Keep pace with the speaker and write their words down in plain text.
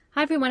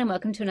Hi everyone and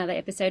welcome to another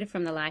episode of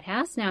From the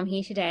Lighthouse. Now I'm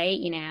here today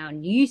in our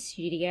new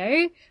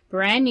studio,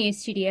 brand new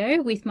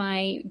studio, with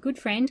my good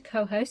friend,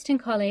 co-host and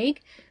colleague,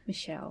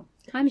 Michelle.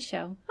 Hi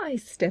Michelle. Hi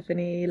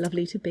Stephanie,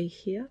 lovely to be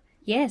here.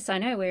 Yes, I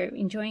know, we're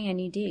enjoying our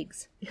new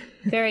digs.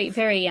 Very,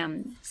 very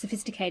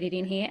sophisticated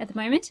in here at the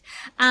moment.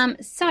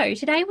 So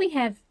today we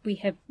have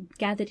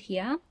gathered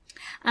here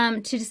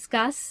to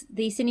discuss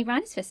the Sydney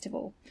Writers'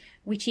 Festival,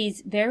 which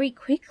is very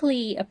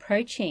quickly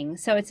approaching.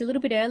 So it's a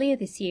little bit earlier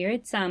this year.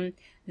 It's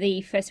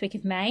the first week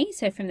of May,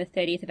 so from the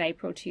 30th of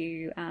April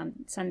to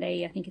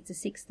Sunday, I think it's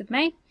the 6th of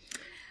May.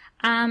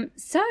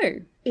 So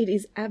it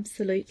is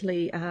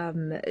absolutely,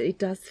 it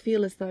does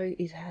feel as though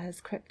it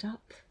has crept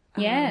up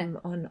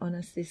on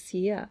us this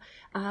year.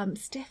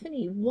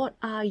 Stephanie, what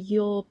are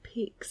your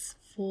picks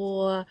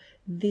for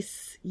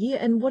this year,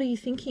 and what are you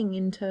thinking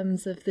in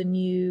terms of the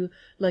new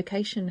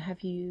location?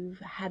 Have you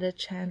had a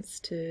chance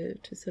to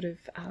sort of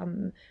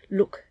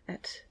look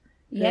at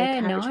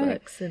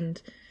Carriageworks?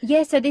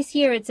 So this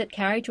year it's at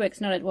Carriageworks,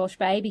 not at Walsh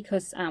Bay,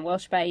 because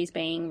Walsh Bay is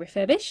being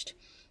refurbished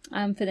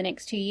for the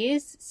next 2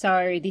 years.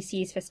 So this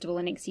year's festival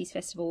and next year's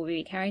festival will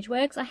be at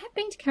Carriageworks. I have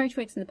been to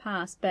Carriageworks in the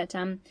past, but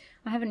I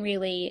haven't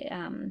really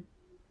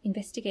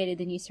investigated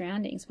the new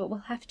surroundings. But we'll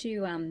have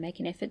to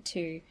make an effort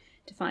to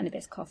find the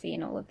best coffee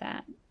and all of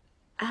that.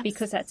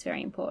 Because that's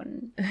very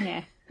important.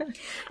 Yeah.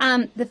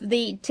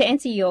 To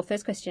answer your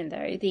first question,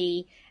 though,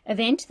 the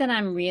event that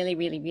I'm really,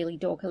 really, really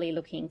dorkily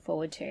looking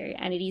forward to,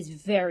 and it is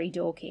very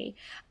dorky,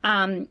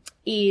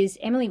 is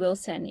Emily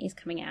Wilson is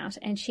coming out,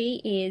 and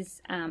she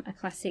is a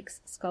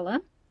classics scholar.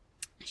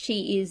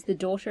 She is the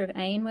daughter of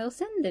Ian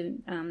Wilson,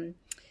 the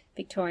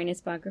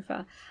Victorianist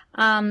biographer.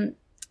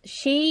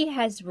 She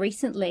has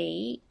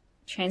recently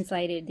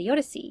translated the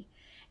Odyssey,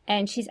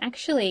 and she's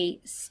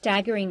actually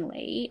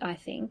staggeringly, I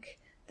think,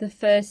 the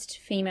first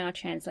female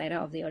translator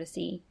of the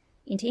Odyssey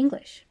into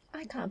English.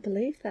 I can't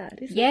believe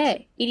that, is it? Yeah,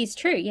 it is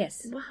true,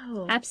 yes.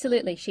 Wow.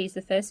 Absolutely. She's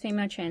the first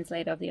female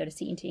translator of the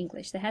Odyssey into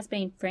English. There has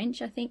been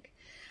French, I think,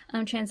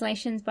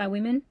 translations by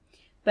women,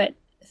 but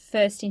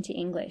first into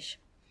English.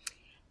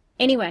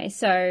 Anyway,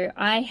 so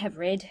I have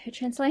read her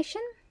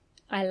translation.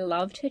 I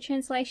loved her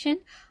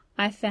translation.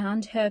 I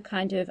found her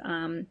kind of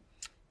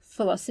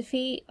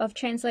philosophy of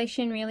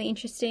translation really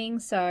interesting.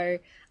 So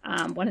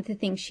one of the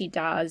things she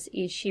does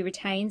is she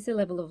retains the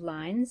level of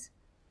lines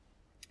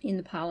in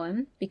the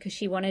poem because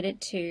she wanted it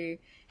to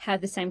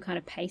have the same kind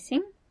of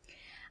pacing.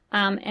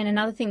 And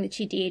another thing that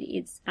she did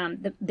is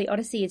the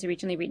Odyssey is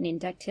originally written in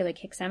dactylic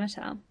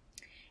hexameter,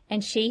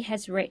 and she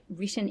has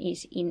written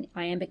it in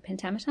iambic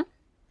pentameter.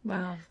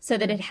 Wow. So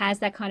that it has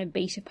that kind of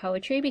beat of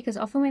poetry, because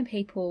often when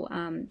people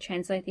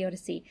translate the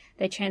Odyssey,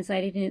 they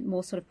translate it in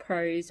more sort of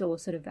prose or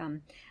sort of a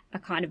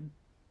kind of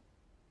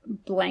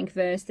blank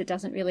verse that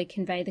doesn't really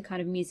convey the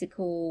kind of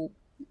musicality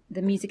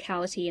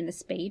and the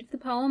speed of the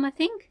poem, I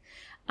think.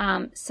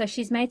 So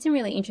she's made some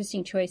really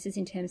interesting choices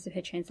in terms of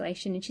her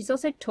translation, and she's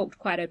also talked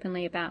quite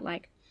openly about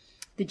like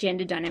the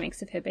gender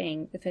dynamics of her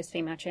being the first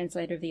female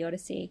translator of the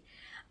Odyssey.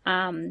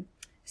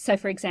 So,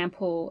 for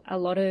example, a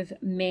lot of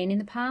men in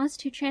the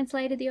past who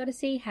translated the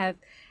Odyssey have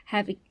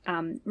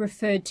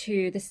referred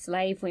to the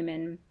slave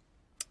women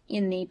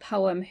in the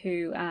poem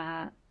who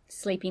are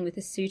sleeping with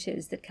the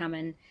suitors that come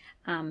and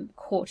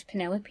court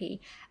Penelope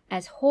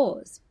as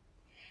whores.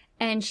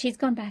 And she's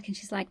gone back and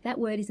she's like, that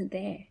word isn't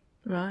there.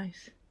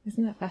 Right.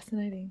 Isn't that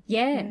fascinating?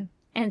 Yeah.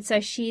 And so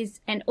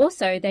and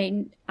also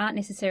they aren't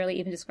necessarily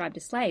even described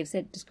as slaves.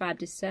 They're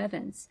described as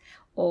servants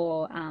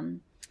or,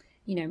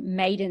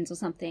 maidens or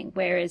something,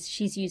 whereas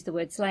she's used the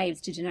word slaves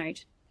to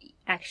denote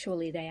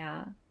actually they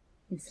are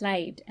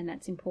enslaved, and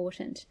that's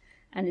important,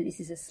 and that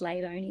this is a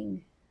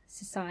slave-owning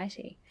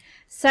society.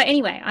 So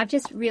anyway, I've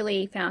just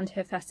really found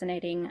her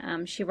fascinating.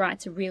 She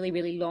writes a really,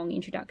 really long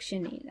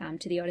introduction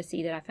to the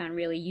Odyssey that I found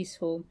really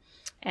useful,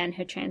 and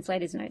her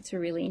translator's notes are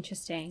really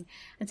interesting.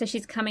 And so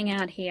she's coming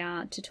out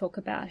here to talk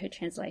about her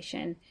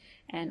translation,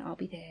 and I'll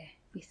be there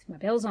with my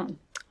bells on.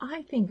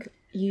 I think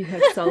you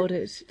have sold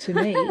it to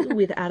me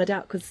without a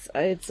doubt, because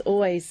it's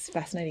always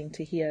fascinating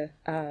to hear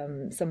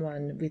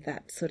someone with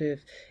that sort of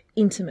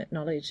intimate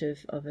knowledge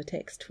of a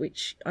text,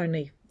 which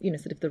only,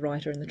 sort of the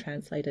writer and the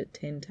translator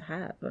tend to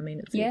have. I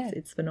mean,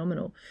 it's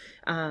phenomenal.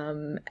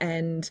 I'm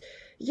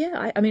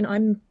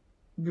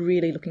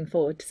really looking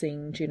forward to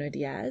seeing Junot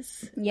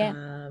Diaz. Yeah.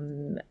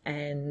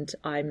 And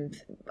I'm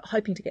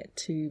hoping to get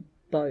to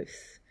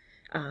both.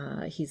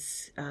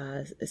 His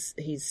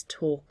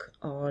talk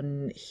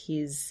on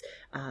his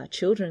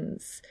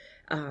children's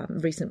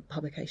recent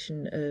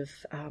publication of,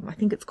 I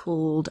think it's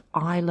called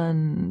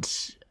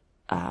Island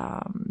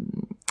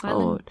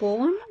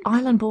Born?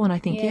 Island Born, I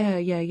think.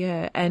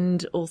 Yeah.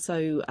 And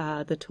also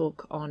the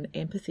talk on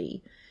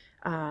empathy,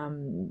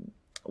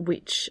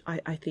 which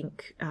I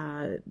think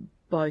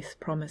both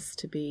promise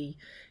to be,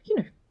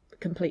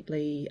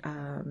 completely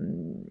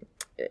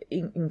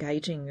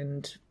engaging.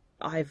 And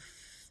I've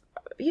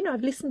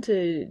listened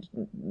to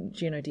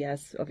Junot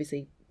Diaz,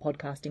 obviously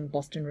podcasting,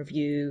 Boston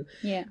Review.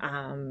 Yeah.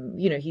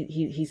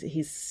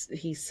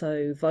 He's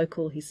so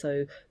vocal, he's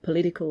so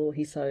political,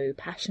 he's so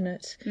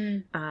passionate.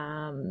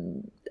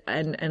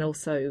 and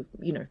also,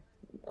 you know,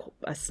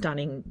 a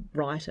stunning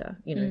writer,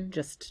 you know,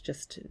 just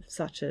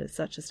such a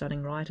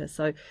stunning writer.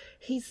 So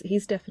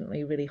he's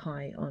definitely really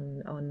high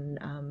on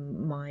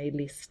my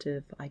list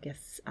of, I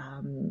guess,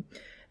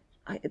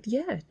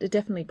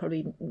 definitely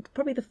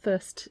probably the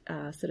first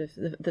sort of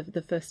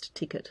the first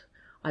ticket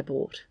I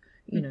bought,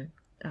 you know,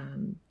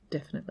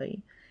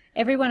 definitely.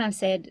 Everyone I've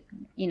said,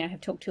 you know,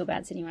 have talked to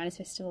about Sydney Writers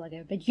Festival, I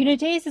go, but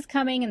Diaz is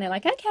coming, and they're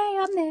like, okay,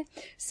 I'm there.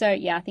 So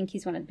yeah, I think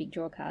he's one of the big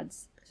draw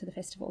cards for the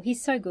festival.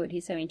 He's so good,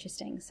 he's so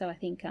interesting. So I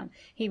think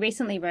he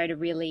recently wrote a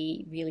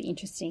really, really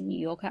interesting New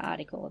Yorker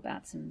article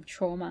about some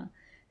trauma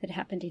that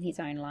happened in his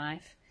own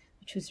life,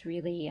 which was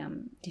really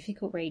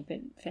difficult read,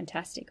 but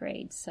fantastic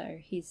read. So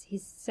he's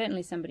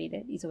certainly somebody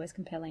that is always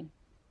compelling.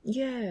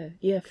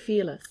 Yeah,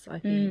 fearless, I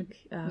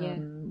think,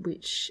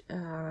 which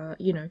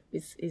you know,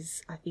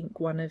 is I think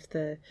one of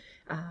the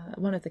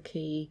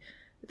key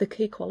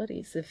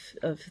qualities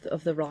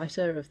of the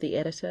writer, of the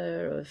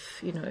editor, of,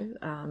 you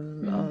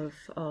know,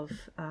 of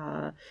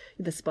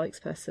the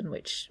spokesperson,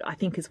 which I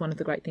think is one of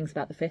the great things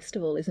about the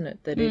festival, isn't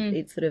it? That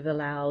it sort of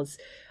allows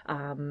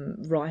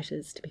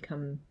writers to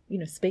become, you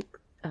know,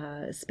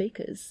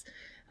 speakers,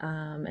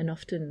 and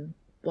often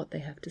what they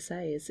have to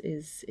say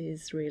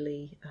is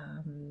really.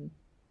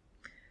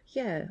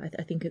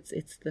 I think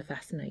it's the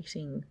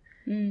fascinating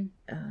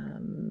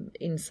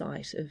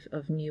insight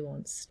of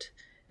nuanced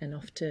and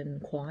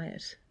often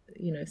quiet,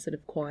 you know, sort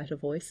of quieter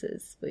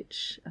voices,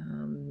 which, I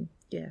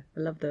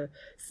love the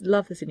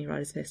Sydney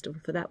Writers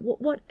Festival for that.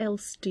 What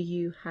else do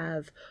you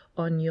have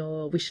on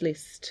your wish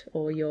list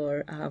or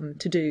your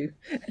to-do?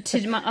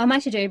 My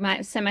to-do,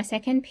 my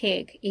second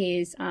pick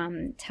is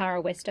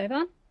Tara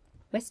Westover.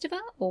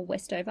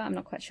 Westover, I'm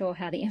not quite sure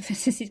how the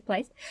emphasis is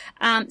placed.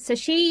 So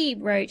she's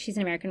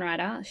an American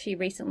writer. She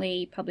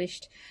recently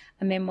published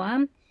a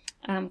memoir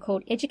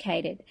called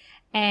Educated,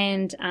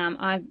 and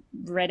I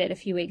read it a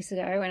few weeks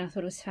ago and I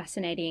thought it was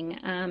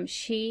fascinating.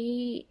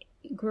 She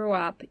grew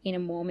up in a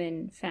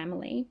Mormon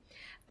family,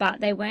 but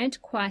they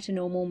weren't quite a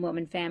normal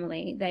Mormon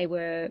family. They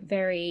were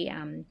very,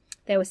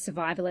 they were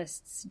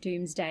survivalists,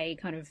 doomsday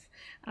kind of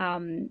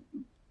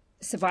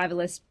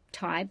survivalist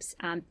types.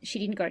 She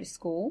didn't go to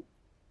school,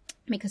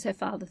 because her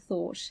father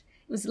thought,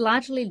 it was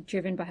largely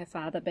driven by her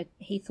father, but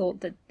he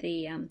thought that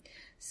the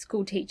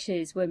school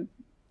teachers were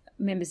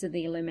members of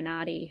the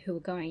Illuminati who were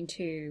going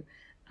to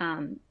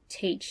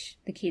teach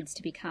the kids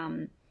to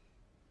become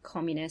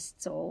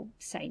communists or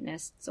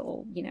Satanists,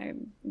 or, you know,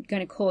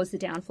 going to cause the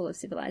downfall of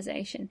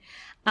civilization.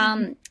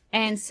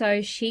 And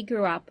so she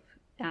grew up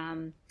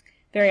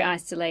very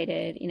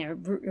isolated in a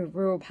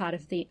rural part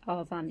of the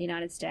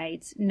United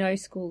States, no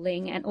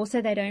schooling, and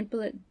also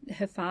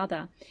her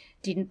father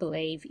didn't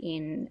believe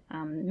in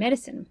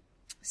medicine.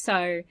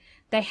 So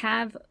they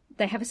have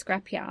a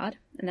scrapyard,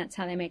 and that's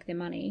how they make their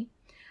money,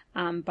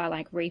 by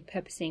like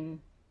repurposing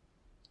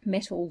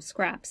metal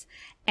scraps.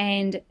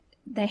 And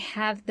they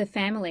have the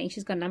family,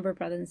 she's got a number of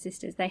brothers and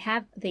sisters, they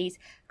have these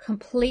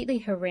completely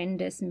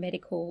horrendous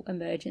medical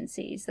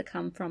emergencies that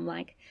come from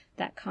like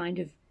that kind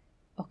of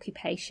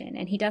occupation,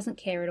 and he doesn't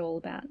care at all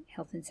about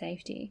health and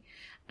safety.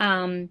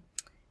 And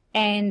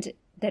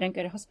they don't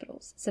go to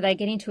hospitals. So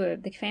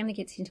the family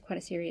gets into quite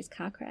a serious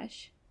car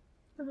crash.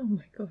 Oh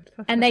my God.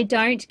 And they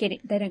don't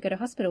go to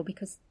hospital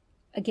because,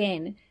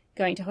 again,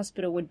 going to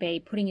hospital would be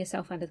putting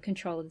yourself under the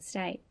control of the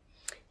state.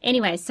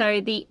 Anyway,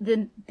 so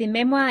the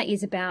memoir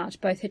is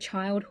about both her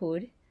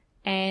childhood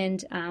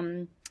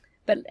and,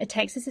 but it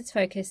takes as its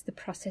focus the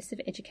process of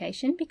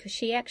education, because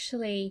she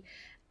actually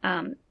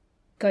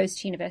goes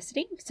to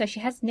university. So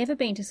she has never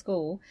been to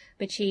school,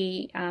 but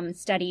she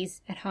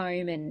studies at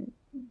home and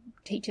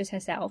teaches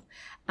herself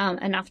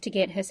enough to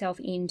get herself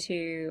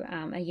into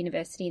a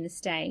university in the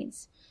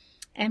States.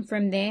 And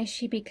from there,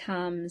 she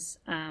becomes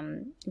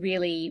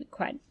really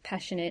quite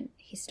passionate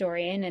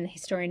historian, and a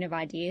historian of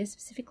ideas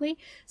specifically.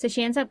 So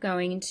she ends up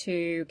going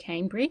to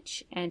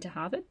Cambridge and to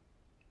Harvard.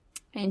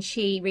 And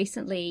she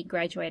recently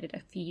graduated a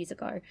few years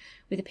ago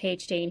with a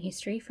PhD in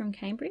history from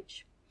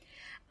Cambridge.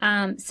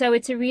 So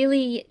it's a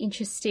really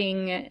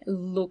interesting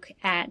look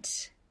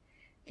at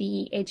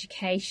the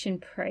education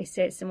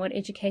process and what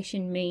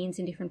education means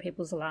in different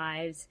people's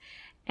lives,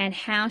 and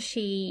how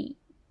she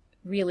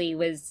really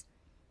was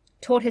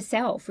taught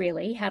herself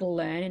really how to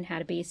learn and how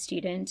to be a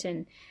student.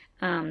 And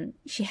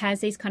she has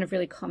these kind of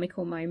really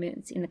comical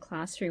moments in the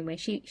classroom where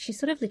she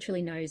sort of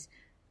literally knows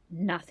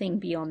nothing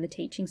beyond the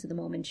teachings of the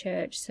Mormon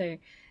Church. So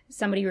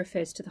somebody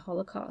refers to the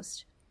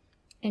Holocaust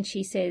and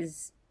she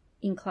says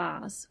in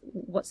class,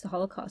 "What's the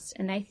Holocaust?"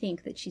 And they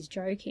think that she's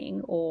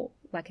joking, or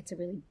like it's a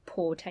really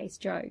poor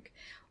taste joke,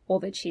 or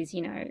that she's,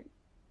 you know,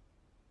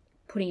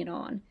 putting it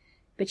on.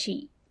 But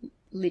she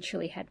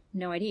literally had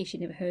no idea.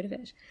 She'd never heard of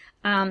it.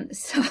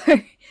 So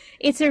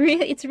it's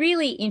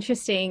really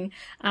interesting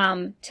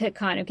to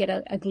kind of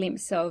get a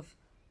glimpse of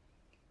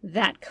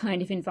that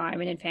kind of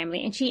environment and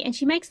family. And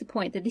she makes the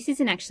point that this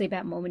isn't actually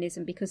about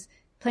Mormonism, because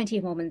plenty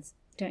of Mormons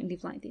don't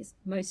live like this.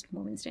 Most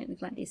Mormons don't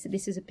live like this. So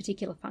this is a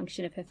particular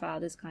function of her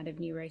father's kind of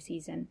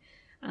neuroses and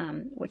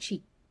what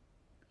she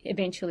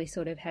eventually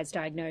sort of has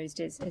diagnosed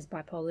as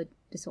bipolar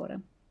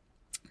disorder.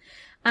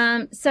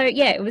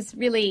 It was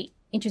really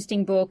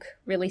interesting book,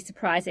 really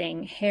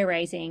surprising,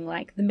 hair-raising,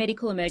 like the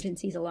medical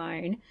emergencies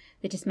alone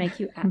that just make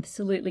you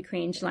absolutely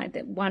cringe. Like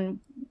that one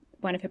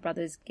of her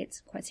brothers gets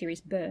quite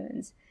serious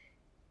burns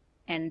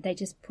and they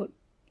just put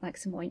like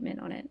some ointment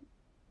on it.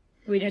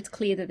 It's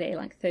clear that they're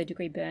like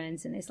 3rd-degree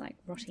burns and there's like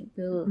rotting.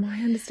 Ugh. My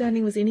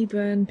understanding was any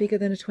burn bigger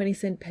than a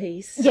 20-cent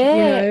piece,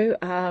 yeah,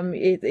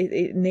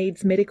 it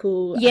needs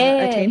medical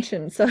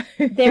attention. So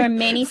there are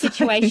many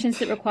situations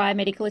that require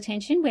medical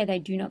attention where they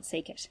do not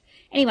seek it.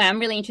 Anyway, I'm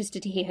really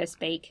interested to hear her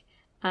speak.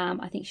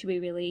 I think she'll be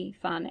really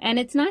fun. And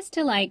it's nice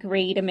to like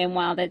read a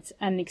memoir that's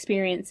an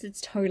experience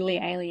that's totally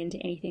alien to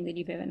anything that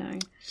you've ever known.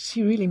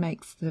 She really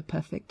makes the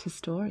perfect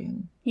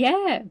historian.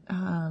 Yeah.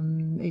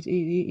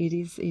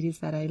 It is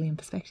that alien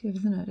perspective,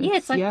 isn't it?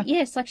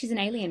 It's like she's an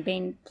alien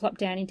being plopped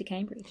down into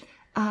Cambridge.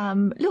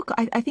 Look,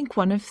 I think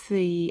one of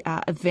the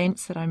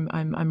events that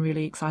I'm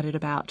really excited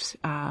about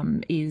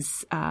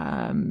is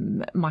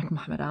Michael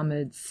Muhammad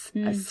Ahmed's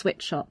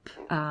sweatshop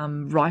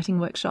writing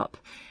workshop,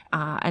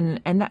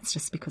 and that's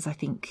just because I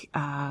think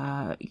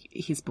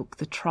his book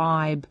The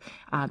Tribe,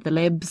 The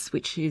Lebs,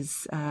 which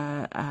is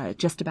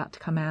just about to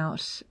come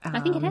out. I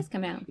think it has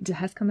come out. It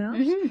has come out.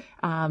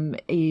 Mm-hmm.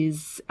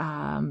 Is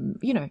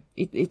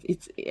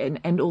it's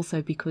and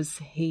also because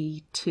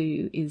he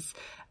too is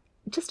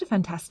just a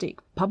fantastic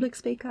public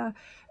speaker,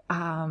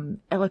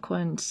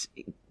 eloquent.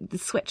 The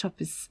sweatshop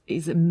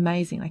is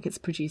amazing. Like it's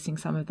producing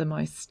some of the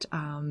most,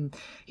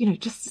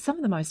 just some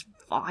of the most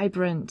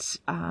vibrant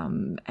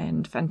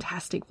and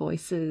fantastic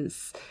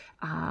voices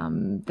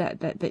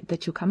that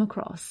you'll come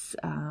across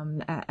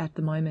at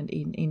the moment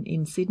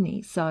in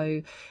Sydney.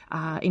 So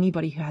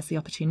anybody who has the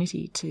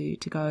opportunity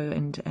to go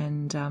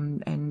and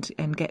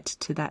get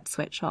to that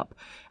sweatshop,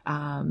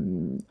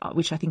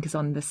 which I think is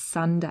on the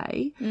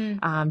Sunday,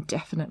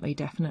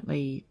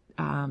 definitely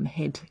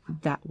head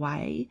that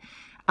way.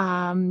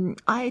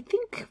 I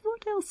think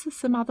what else are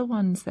some other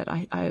ones that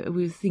I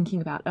was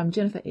thinking about?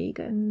 Jennifer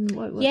Egan.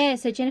 Yeah,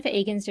 so Jennifer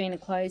Egan's doing the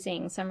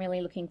closing, so I'm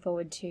really looking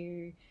forward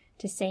to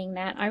seeing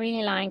that. I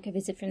really like A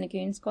Visit from the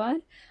Goon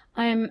Squad.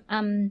 I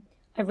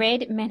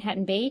read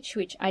Manhattan Beach,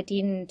 which I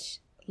didn't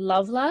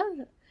love.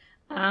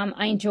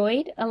 I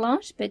enjoyed a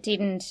lot, but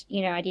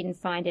I didn't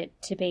find it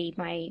to be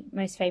my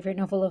most favourite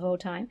novel of all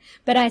time.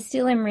 But I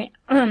still am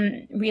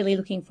really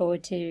looking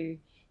forward to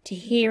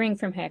hearing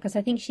from her, because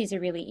I think she's a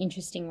really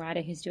interesting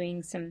writer who's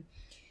doing some,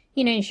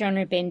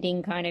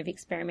 genre-bending kind of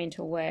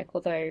experimental work,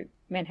 although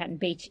Manhattan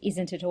Beach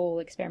isn't at all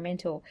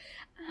experimental.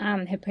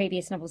 Her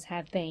previous novels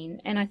have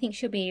been, and I think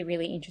she'll be a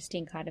really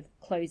interesting kind of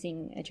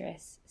closing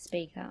address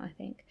speaker, I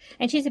think.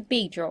 And she's a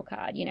big draw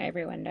card,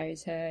 everyone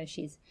knows her.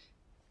 She's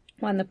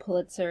won the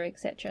Pulitzer,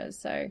 etc.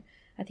 So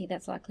I think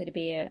that's likely to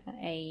be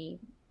a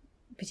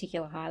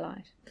particular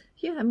highlight.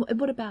 Yeah, and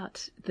what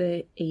about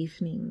the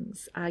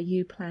evenings? Are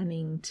you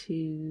planning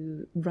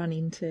to run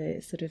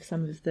into sort of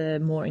some of the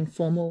more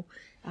informal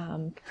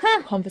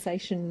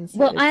conversations,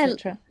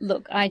 etc.?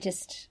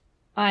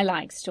 I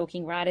like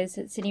stalking writers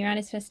at Sydney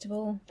Writers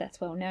Festival. That's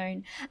well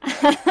known.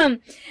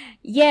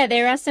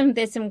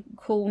 There's some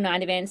cool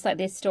night events, like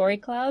there's Story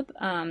Club,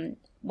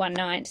 one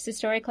night. So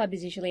Story Club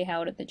is usually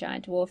held at the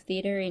Giant Dwarf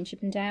Theatre in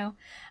Chippendale.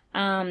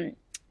 And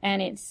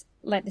it's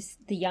like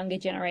the younger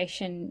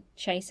generation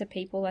Chaser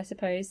people, I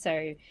suppose.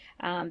 So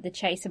the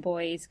Chaser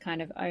boys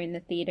kind of own the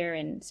theatre,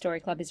 and Story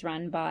Club is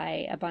run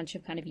by a bunch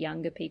of kind of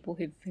younger people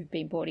who've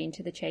been brought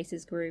into the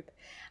Chasers group.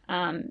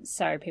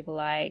 So people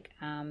like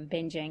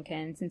Ben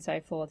Jenkins and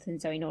so forth,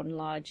 and Zoe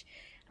Norton-Lodge.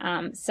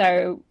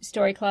 So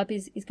Story Club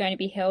is going to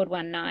be held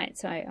one night,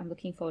 so I'm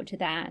looking forward to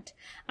that.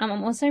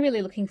 I'm also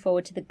really looking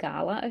forward to the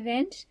gala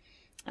event.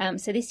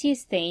 So this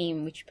year's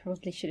theme, which I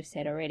probably should have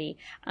said already,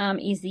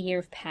 is the Year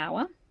of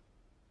Power.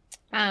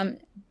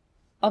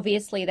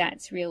 Obviously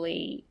that's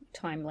really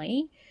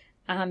timely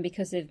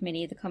because of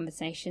many of the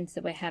conversations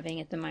that we're having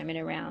at the moment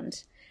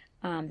around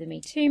the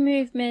Me Too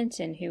movement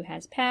and who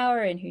has power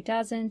and who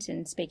doesn't,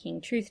 and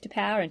speaking truth to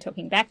power and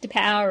talking back to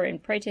power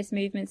and protest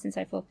movements and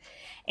so forth.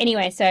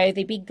 Anyway, so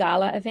the big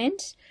gala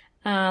event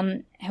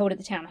held at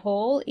the Town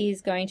Hall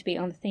is going to be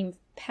on the theme of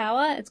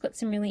power. It's got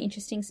some really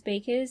interesting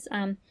speakers.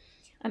 I'm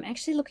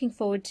actually looking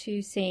forward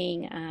to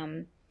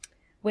seeing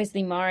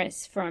Wesley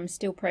Morris from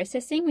Still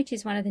Processing, which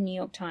is one of the New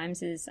York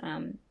Times'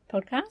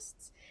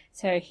 podcasts.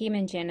 So him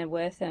and Jenna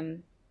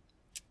Wortham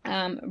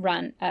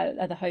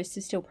are the hosts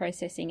of Still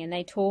Processing, and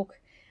they talk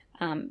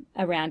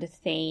around a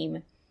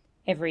theme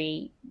I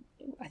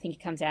think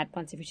it comes out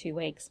once every 2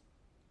 weeks.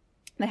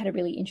 They had a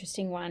really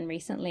interesting one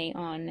recently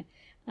on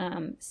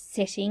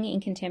setting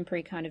in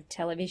contemporary kind of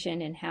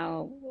television and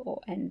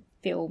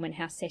film, and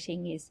how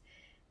setting is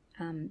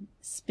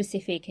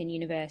specific and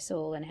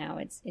universal, and how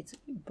it's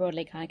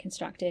broadly kind of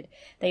constructed.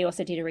 They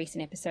also did a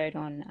recent episode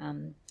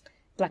on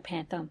Black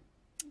Panther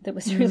that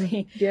was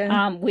really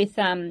with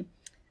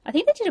I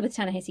think they did it with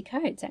Ta-Nehisi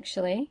Coates,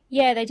 actually.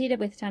 Yeah, they did it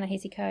with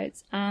Ta-Nehisi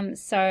Coates.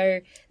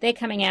 So they're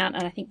coming out,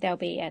 and I think they'll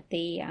be at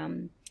the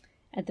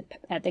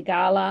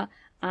gala.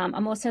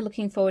 I'm also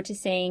looking forward to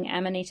seeing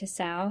Amanita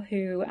Sau,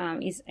 who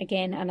is,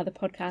 again, another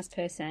podcast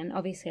person.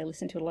 Obviously, I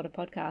listen to a lot of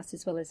podcasts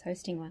as well as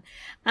hosting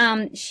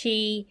one.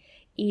 She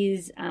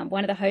is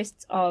one of the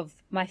hosts of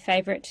one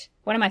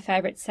of my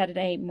favourite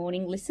Saturday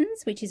morning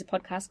listens, which is a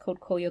podcast called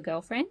Call Your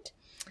Girlfriend.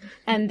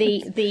 And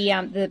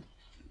the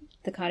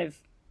kind of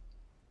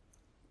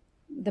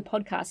the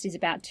podcast is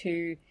about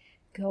two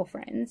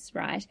girlfriends,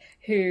 right,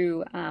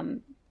 who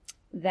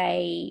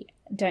they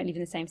don't live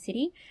in the same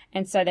city,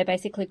 and so they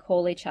basically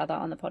call each other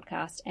on the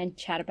podcast and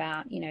chat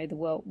about, the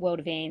world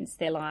events,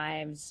 their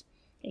lives,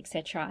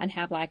 etc., and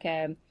have like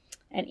an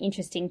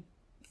interesting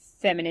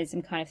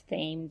feminism kind of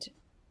themed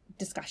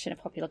discussion of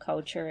popular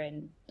culture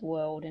and the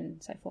world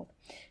and so forth.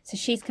 So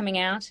she's coming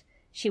out.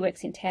 She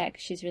works in tech.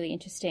 She's really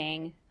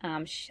interesting.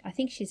 I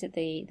think she's at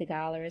the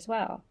gala as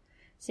well.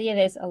 So yeah,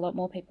 there's a lot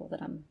more people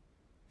that I'm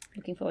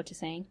looking forward to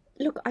seeing.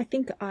 Look, I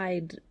think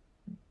I'd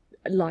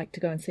like to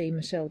go and see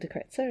Michelle de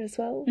Kretser as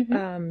well.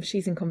 Mm-hmm.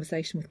 She's in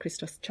conversation with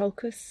Christos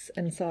Tsiolkas,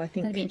 and so I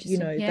think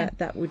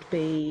that would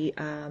be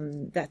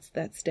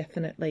that's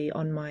definitely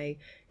on my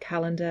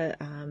calendar.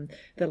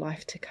 The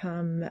Life to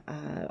Come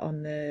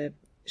on the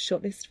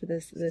shortlist for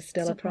the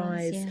Stella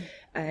Prize, yeah.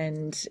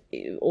 And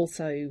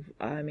also,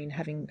 I mean,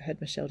 having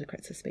heard Michelle de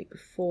Kretser speak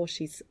before,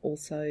 she's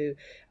also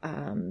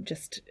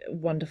just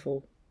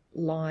wonderful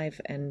live,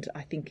 and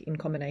I think in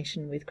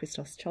combination with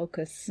Christos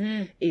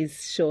Tsiolkas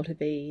is sure to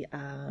be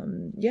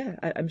I'm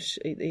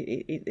sure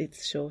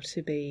it's sure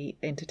to be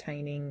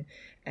entertaining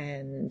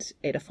and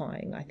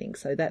edifying, I think.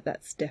 So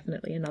that's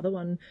definitely another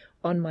one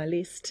on my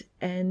list.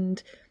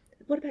 And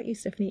what about you,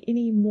 Stephanie?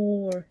 Any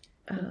more?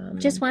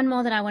 Just one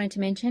more that I wanted to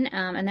mention,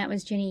 and that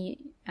was Jenny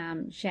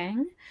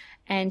Zhang,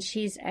 and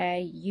she's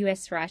a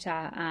US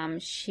writer.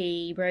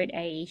 She wrote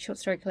a short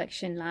story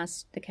collection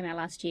that came out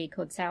last year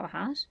called Sour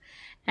Heart,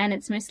 and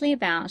it's mostly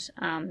about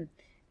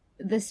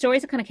the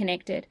stories are kind of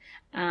connected.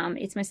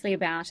 It's mostly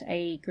about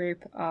a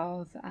group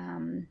of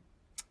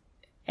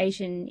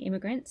Asian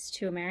immigrants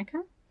to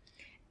America,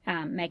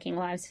 making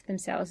lives for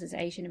themselves as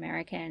Asian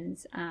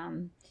Americans.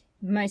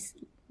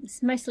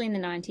 Mostly in the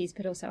 90s,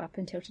 but also up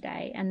until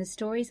today. And the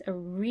stories are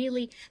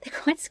they're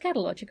quite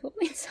scatological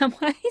in some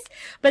ways,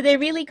 but they're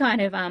really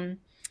kind of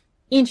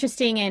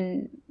interesting,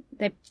 and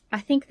I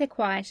think they're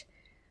quite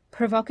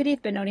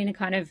provocative, but not in a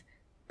kind of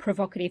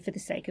provocative for the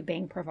sake of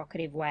being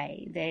provocative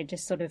way. They're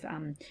just sort of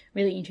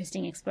really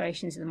interesting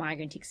explorations of the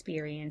migrant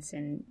experience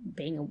and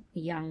being a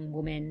young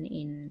woman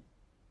in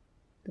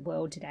the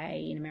world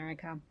today, in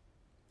America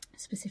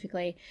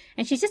specifically.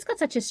 And she's just got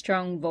such a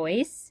strong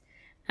voice.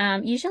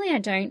 Usually I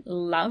don't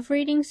love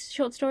reading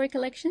short story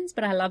collections,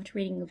 but I loved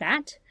reading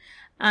that.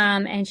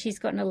 And she's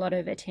gotten a lot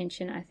of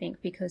attention, I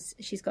think, because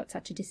she's got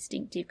such a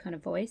distinctive kind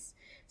of voice.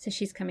 So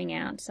she's coming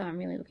out. So I'm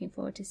really looking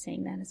forward to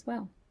seeing that as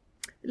well.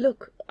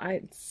 Look,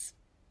 it's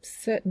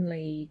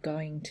certainly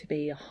going to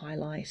be a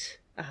highlight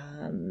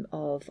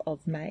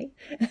of May.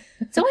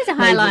 It's always a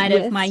highlight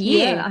of my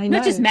year, I know.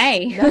 Not just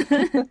May.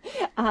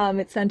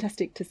 It's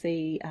fantastic to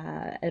see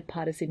a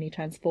part of Sydney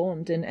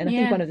transformed, and I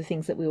think one of the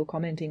things that we were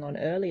commenting on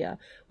earlier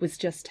was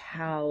just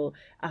how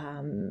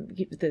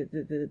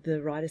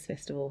the Writers'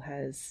 Festival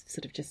has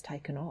sort of just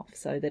taken off,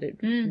 so that it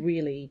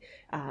really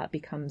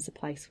becomes a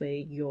place where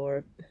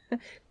you're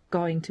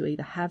going to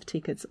either have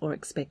tickets or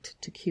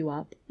expect to queue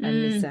up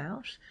and miss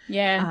out.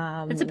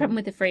 Yeah, that's the problem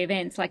with the free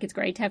events. Like, it's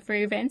great to have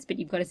free events, but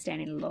you've got to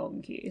stand in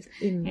long queues.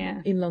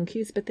 In long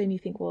queues, but then you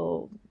think,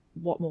 well,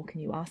 what more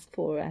can you ask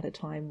for at a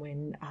time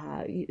when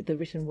the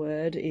written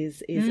word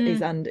is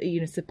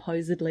under,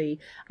 supposedly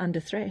under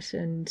threat,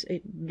 and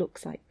it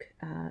looks like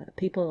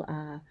people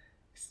are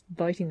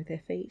voting with their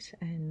feet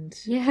and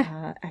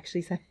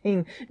actually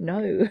saying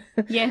no,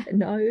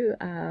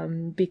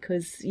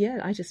 because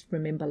I just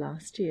remember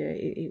last year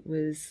it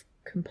was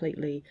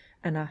completely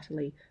and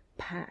utterly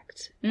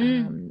packed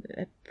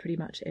at pretty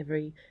much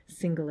every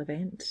single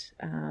event,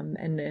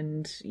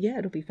 and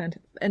it'll be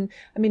fantastic. And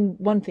I mean,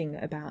 one thing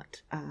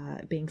about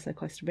being so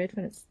close to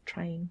Redfern, it's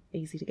train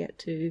easy to get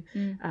to,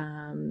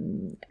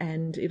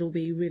 and it'll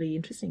be really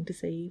interesting to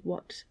see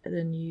what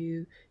the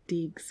new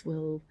digs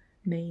will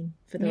mean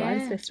for the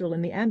Writers' Festival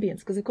and the ambience,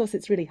 because of course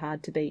it's really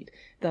hard to beat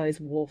those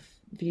wharf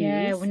views.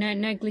 Yeah, well,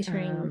 no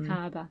glittering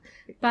harbour,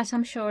 but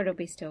I'm sure it'll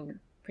be still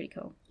pretty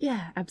cool.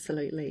 Yeah,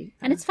 absolutely.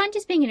 And it's fun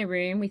just being in a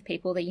room with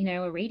people that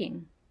are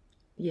reading.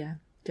 Yeah,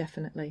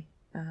 definitely.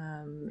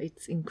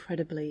 It's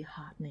incredibly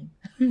heartening.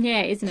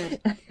 Yeah, isn't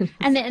it?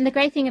 and the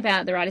great thing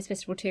about the Writers'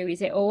 Festival too is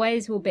there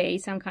always will be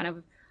some kind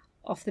of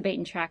off the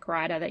beaten track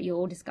writer that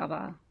you'll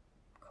discover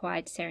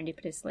quite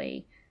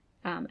serendipitously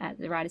at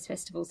the Writers'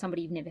 Festival,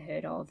 somebody you've never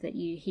heard of that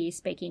you hear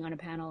speaking on a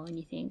panel and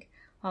you think,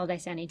 oh, they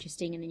sound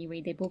interesting, and then you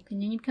read their book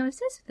and then you become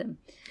obsessed with them.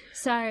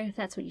 So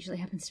that's what usually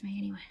happens to me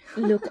anyway.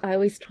 Look, I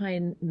always try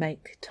and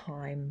make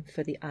time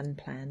for the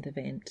unplanned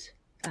event,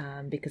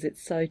 because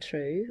it's so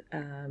true.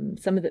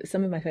 Some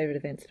of my favourite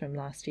events from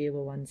last year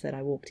were ones that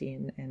I walked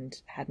in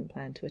and hadn't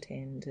planned to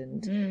attend,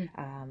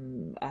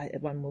 and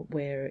one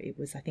where it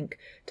was, I think,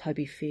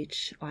 Toby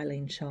Fitch,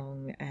 Eileen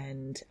Chong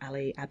and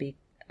Ali Abi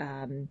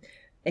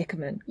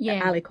Eckermann,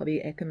 Yeah. Ali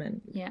Cobby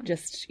Eckermann. Yeah.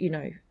 Just,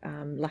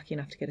 lucky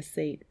enough to get a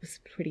seat. It was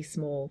pretty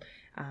small.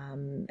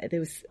 There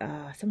was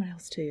someone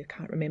else too, I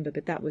can't remember,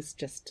 but that was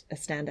just a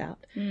standout.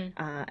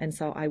 And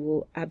so I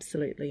will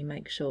absolutely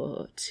make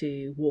sure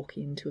to walk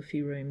into a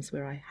few rooms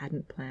where I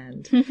hadn't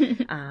planned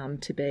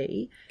to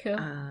be. Cool.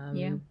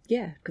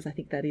 Yeah, because I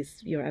think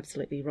you're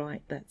absolutely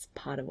right. That's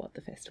part of what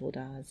the festival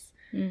does.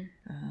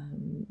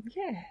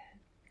 Yeah.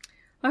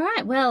 All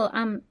right. Well,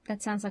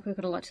 that sounds like we've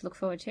got a lot to look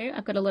forward to.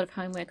 I've got a lot of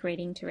homework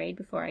reading to read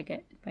before I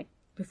get there,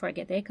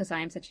 because I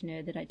am such a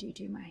nerd that I do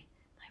my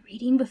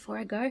reading before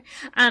I go.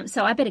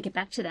 So I better get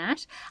back to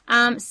that.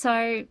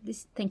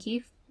 Thank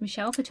you,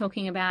 Michelle, for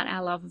talking about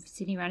our love of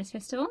Sydney Writers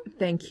Festival.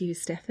 Thank you,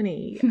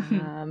 Stephanie,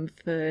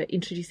 for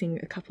introducing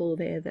a couple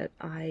there that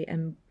I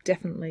am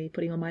definitely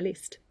putting on my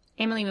list.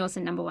 Emily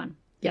Wilson, number 1.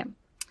 Yeah.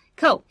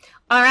 Cool.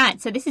 All right.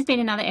 So this has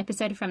been another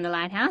episode from The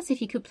Lighthouse.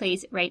 If you could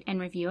please rate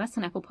and review us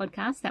on Apple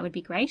Podcasts, that would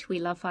be great. We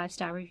love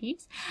 5-star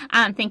reviews.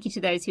 Thank you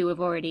to those who have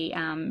already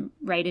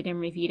rated and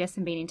reviewed us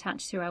and been in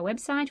touch through our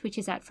website, which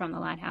is at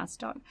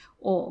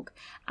fromthelighthouse.org.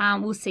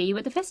 We'll see you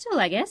at the festival,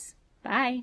 I guess. Bye.